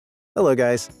Hello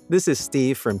guys, this is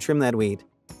Steve from Trim That Weed.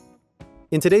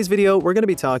 In today's video, we're going to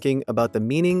be talking about the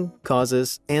meaning,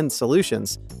 causes, and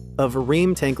solutions of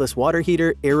Rheem Tankless water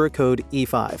heater error code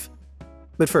E5.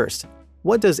 But first,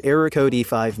 what does error code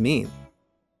E5 mean?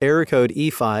 Error code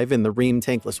E5 in the Rheem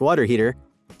Tankless water heater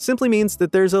simply means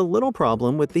that there's a little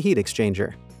problem with the heat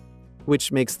exchanger,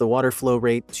 which makes the water flow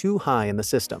rate too high in the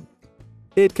system.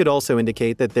 It could also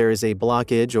indicate that there is a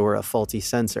blockage or a faulty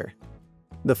sensor.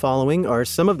 The following are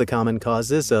some of the common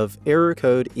causes of error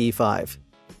code E5.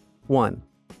 1.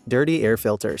 Dirty air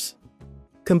filters.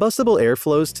 Combustible air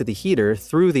flows to the heater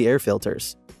through the air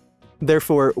filters.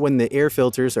 Therefore, when the air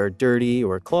filters are dirty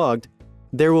or clogged,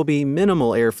 there will be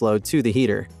minimal airflow to the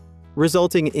heater,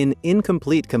 resulting in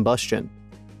incomplete combustion.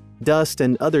 Dust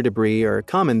and other debris are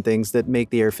common things that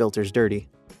make the air filters dirty.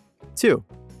 2.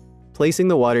 Placing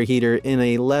the water heater in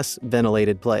a less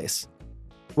ventilated place.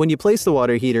 When you place the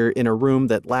water heater in a room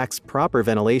that lacks proper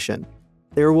ventilation,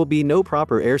 there will be no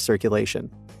proper air circulation,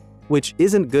 which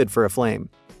isn't good for a flame.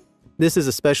 This is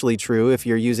especially true if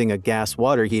you're using a gas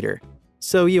water heater,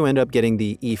 so you end up getting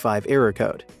the E5 error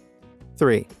code.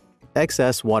 3.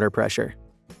 Excess water pressure.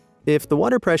 If the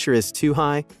water pressure is too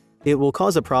high, it will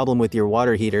cause a problem with your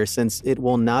water heater since it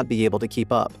will not be able to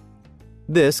keep up.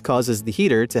 This causes the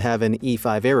heater to have an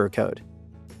E5 error code.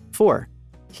 4.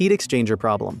 Heat exchanger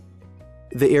problem.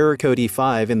 The error code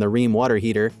E5 in the Rheem water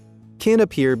heater can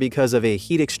appear because of a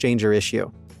heat exchanger issue.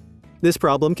 This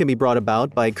problem can be brought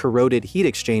about by corroded heat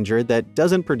exchanger that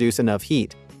doesn't produce enough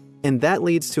heat, and that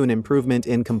leads to an improvement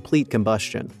in complete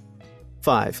combustion.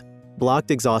 5.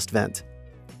 Blocked exhaust vent.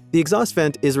 The exhaust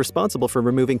vent is responsible for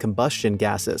removing combustion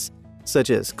gases, such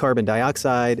as carbon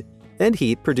dioxide and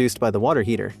heat produced by the water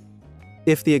heater.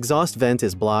 If the exhaust vent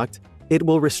is blocked, it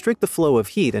will restrict the flow of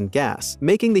heat and gas,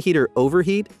 making the heater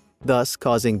overheat, thus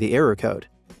causing the error code.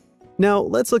 Now,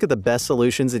 let's look at the best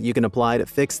solutions that you can apply to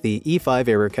fix the E5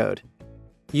 error code.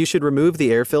 You should remove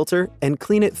the air filter and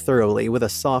clean it thoroughly with a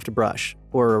soft brush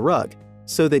or a rug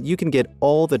so that you can get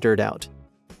all the dirt out.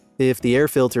 If the air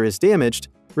filter is damaged,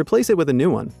 replace it with a new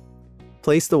one.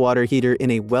 Place the water heater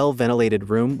in a well-ventilated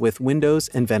room with windows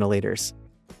and ventilators.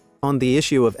 On the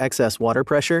issue of excess water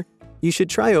pressure, you should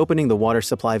try opening the water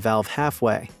supply valve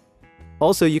halfway.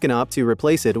 Also, you can opt to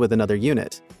replace it with another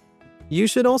unit. You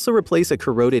should also replace a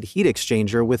corroded heat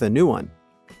exchanger with a new one.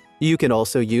 You can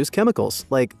also use chemicals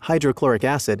like hydrochloric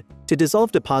acid to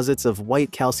dissolve deposits of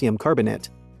white calcium carbonate.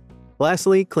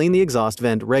 Lastly, clean the exhaust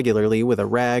vent regularly with a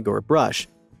rag or brush,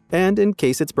 and in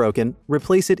case it's broken,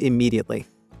 replace it immediately.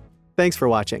 Thanks for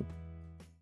watching.